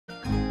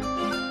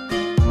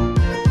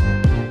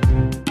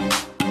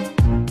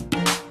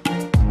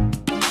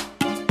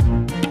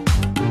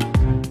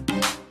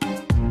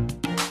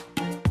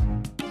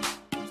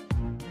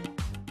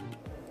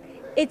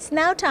It's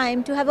now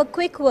time to have a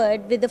quick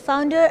word with the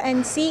founder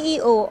and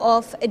CEO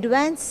of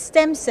Advanced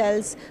Stem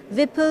Cells,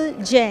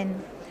 Vipul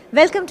Jain.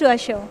 Welcome to our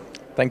show.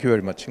 Thank you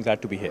very much. I'm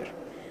glad to be here.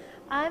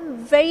 I'm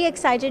very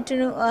excited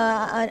to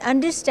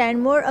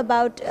understand more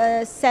about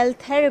cell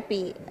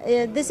therapy.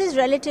 This is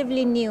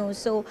relatively new,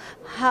 so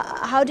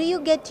how do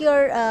you get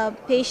your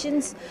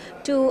patients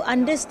to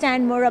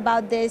understand more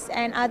about this,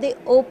 and are they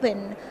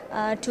open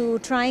to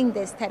trying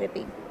this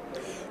therapy?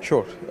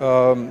 Sure.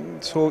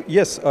 So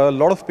yes, a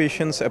lot of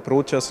patients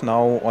approach us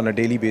now on a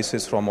daily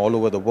basis from all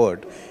over the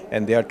world,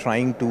 and they are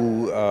trying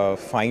to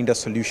find a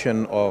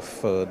solution of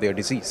their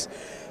disease.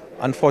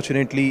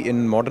 Unfortunately,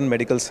 in modern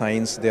medical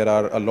science, there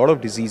are a lot of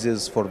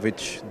diseases for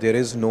which there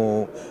is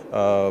no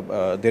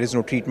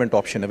treatment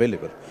option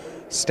available.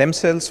 Stem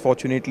cells,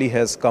 fortunately,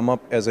 has come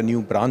up as a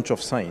new branch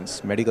of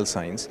science, medical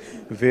science,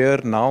 where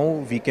now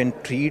we can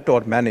treat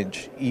or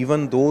manage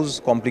even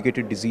those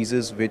complicated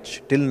diseases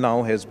which till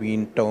now has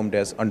been termed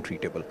as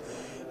untreatable.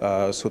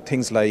 So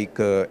things like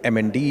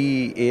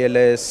MND,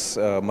 ALS,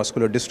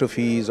 muscular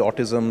dystrophies,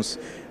 autisms,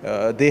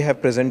 they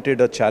have presented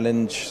a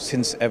challenge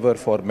since ever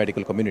for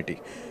medical community.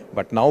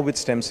 But now with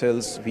stem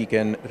cells, we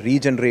can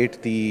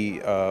regenerate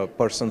the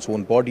person's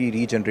own body,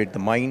 regenerate the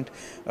mind,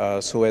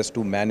 so as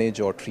to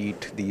manage or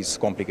treat these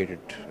complicated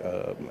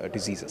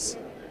diseases.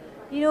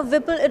 You know,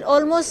 Vipul, it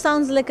almost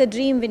sounds like a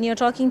dream when you're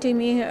talking to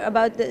me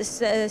about this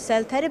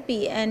cell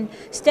therapy and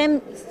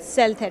stem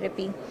cell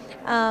therapy.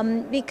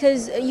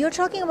 Because you're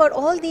talking about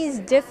all these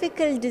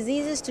difficult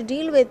diseases to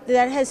deal with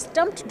that has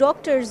stumped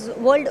doctors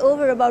world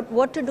over about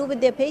what to do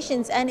with their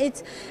patients, and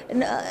it's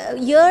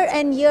year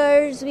and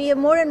years we have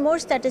more and more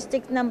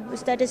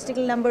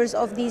statistical numbers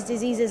of these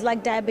diseases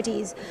like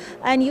diabetes,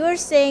 and you're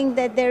saying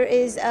that there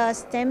is a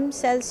stem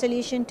cell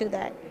solution to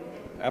that.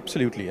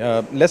 Absolutely.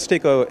 Let's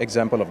take an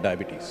example of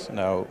diabetes.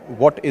 Now,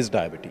 what is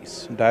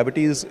diabetes?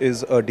 Diabetes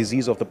is a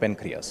disease of the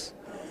pancreas.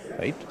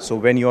 Right? So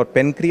when your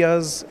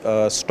pancreas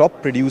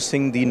stop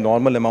producing the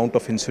normal amount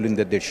of insulin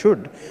that they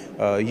should,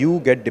 you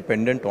get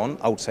dependent on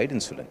outside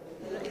insulin.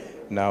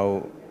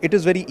 Now, it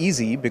is very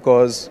easy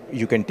because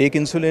you can take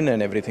insulin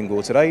and everything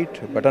goes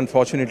right, but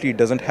unfortunately it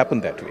doesn't happen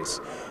that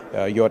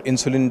way. Your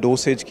insulin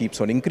dosage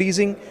keeps on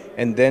increasing,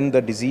 and then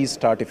the disease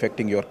start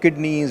affecting your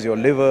kidneys, your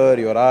liver,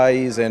 your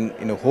eyes, and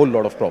a whole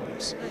lot of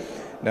problems.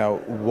 Now,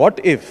 what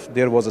if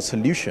there was a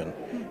solution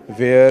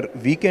where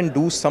we can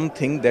do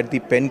something that the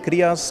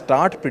pancreas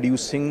start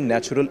producing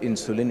natural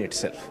insulin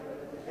itself?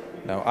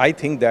 Now, I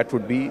think that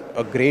would be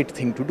a great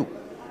thing to do.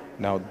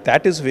 Now,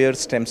 that is where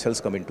stem cells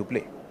come into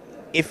play.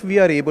 If we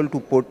are able to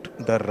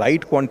put the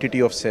right quantity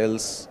of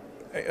cells,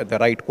 the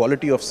right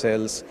quality of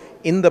cells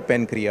in the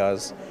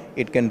pancreas,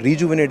 it can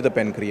rejuvenate the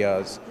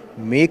pancreas,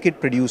 make it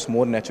produce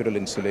more natural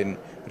insulin,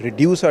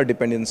 reduce our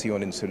dependency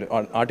on insulin,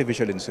 on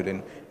artificial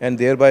insulin, and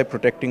thereby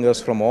protecting us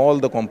from all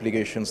the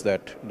complications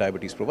that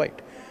diabetes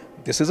provide.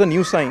 This is a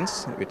new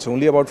science. It's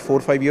only about 4 or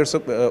 5 years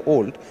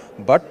old,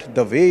 but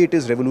the way it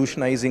is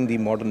revolutionizing the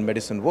modern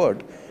medicine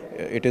world,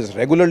 it is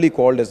regularly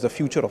called as the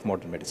future of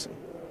modern medicine.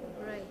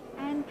 Right.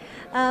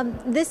 And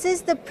this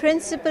is the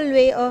principal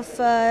way of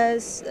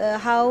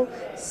how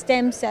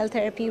stem cell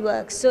therapy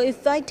works. So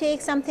if I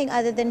take something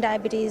other than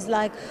diabetes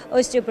like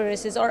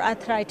osteoporosis or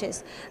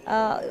arthritis,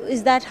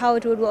 is that how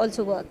it would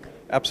also work?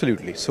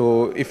 Absolutely.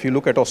 So if you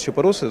look at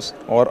osteoporosis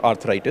or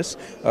arthritis,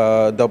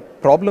 the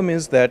problem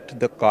is that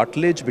the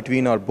cartilage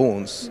between our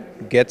bones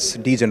gets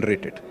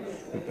degenerated.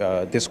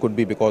 This could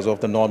be because of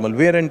the normal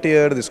wear and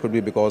tear, this could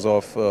be because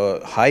of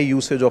high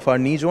usage of our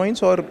knee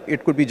joints, or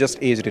it could be just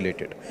age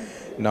related.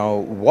 Now,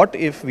 what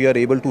if we are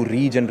able to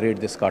regenerate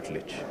this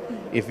cartilage?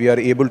 If we are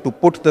able to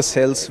put the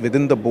cells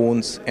within the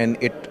bones and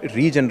it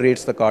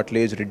regenerates the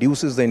cartilage,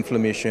 reduces the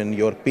inflammation,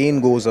 your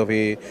pain goes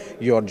away,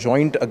 your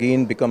joint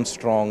again becomes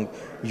strong,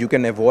 you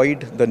can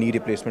avoid the knee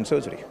replacement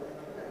surgery.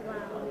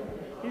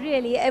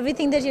 Really,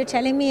 everything that you're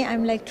telling me,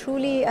 I'm like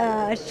truly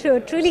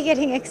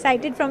getting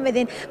excited from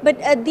within.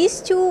 But these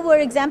two were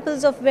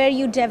examples of where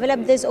you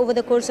developed this over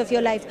the course of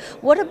your life.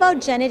 What about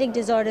genetic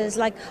disorders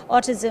like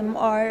autism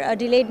or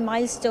delayed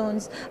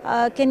milestones?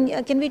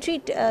 Can we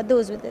treat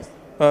those with this?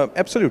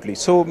 Absolutely.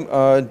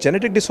 So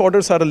genetic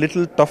disorders are a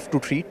little tough to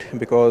treat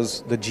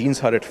because the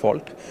genes are at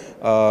fault.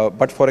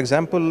 But for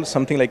example,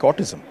 something like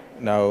autism.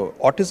 Now,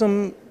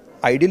 autism,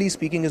 ideally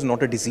speaking, is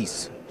not a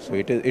disease. So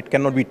it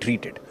cannot be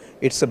treated.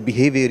 It's a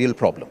behavioral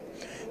problem.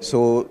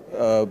 So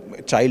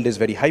a child is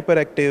very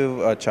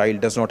hyperactive, a child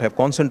does not have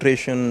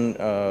concentration,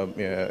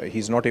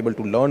 he's not able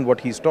to learn what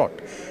he's taught.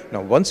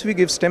 Now, once we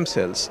give stem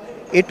cells,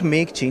 it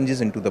makes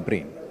changes into the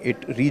brain. It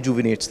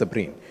rejuvenates the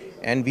brain.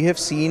 And we have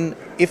seen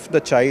if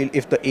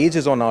the age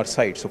is on our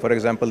side, so for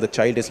example, the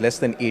child is less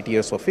than 8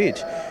 years of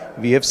age,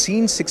 we have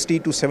seen 60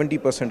 to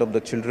 70% of the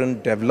children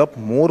develop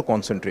more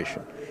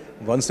concentration.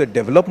 Once they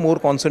develop more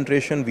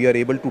concentration, we are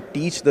able to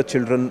teach the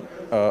children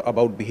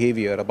about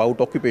behavior, about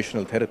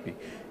occupational therapy,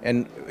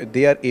 and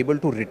they are able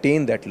to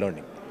retain that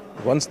learning.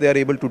 Once they are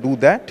able to do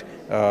that,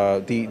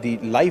 the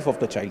life of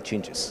the child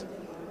changes.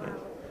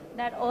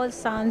 That all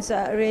sounds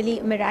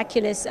really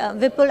miraculous.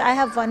 Vipul, I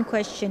have one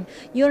question.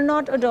 You're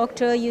not a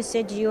doctor. You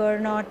said you're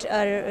not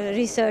a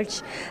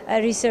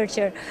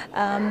researcher,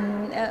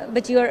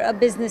 but you're a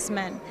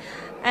businessman.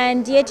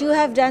 And yet you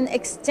have done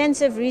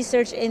extensive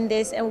research in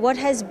this. And what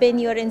has been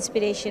your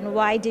inspiration?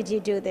 Why did you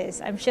do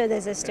this? I'm sure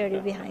there's a story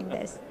behind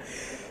this.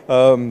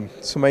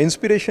 So my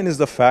inspiration is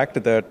the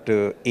fact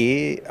that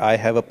A, I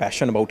have a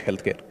passion about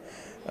healthcare.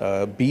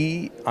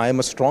 B, I am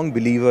a strong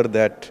believer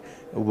that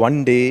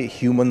one day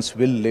humans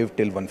will live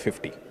till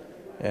 150.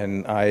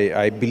 And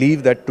I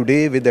believe that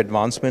today with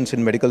advancements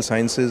in medical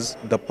sciences,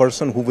 the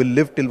person who will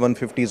live till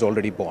 150 is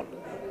already born.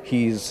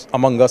 He is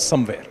among us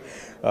somewhere.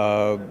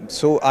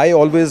 So I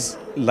always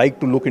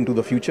like to look into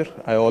the future.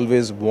 I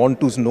always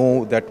want to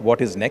know that what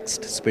is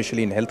next,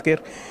 especially in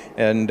healthcare.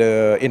 And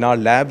in our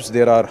labs,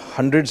 there are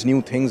hundreds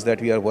new things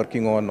that we are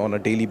working on a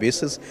daily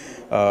basis.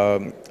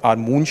 Our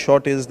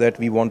moonshot is that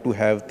we want to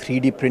have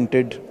 3D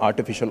printed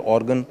artificial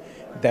organ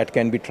that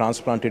can be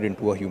transplanted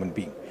into a human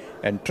being.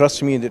 And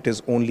trust me, it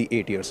is only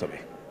 8 years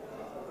away.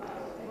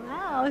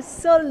 Wow,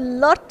 so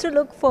lot to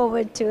look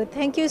forward to.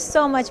 Thank you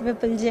so much,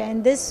 Vipul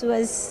Jain. This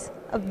was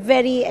a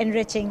very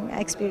enriching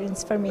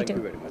experience for me too. Thank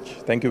you very much.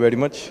 Thank you very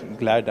much.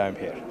 Glad I'm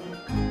here.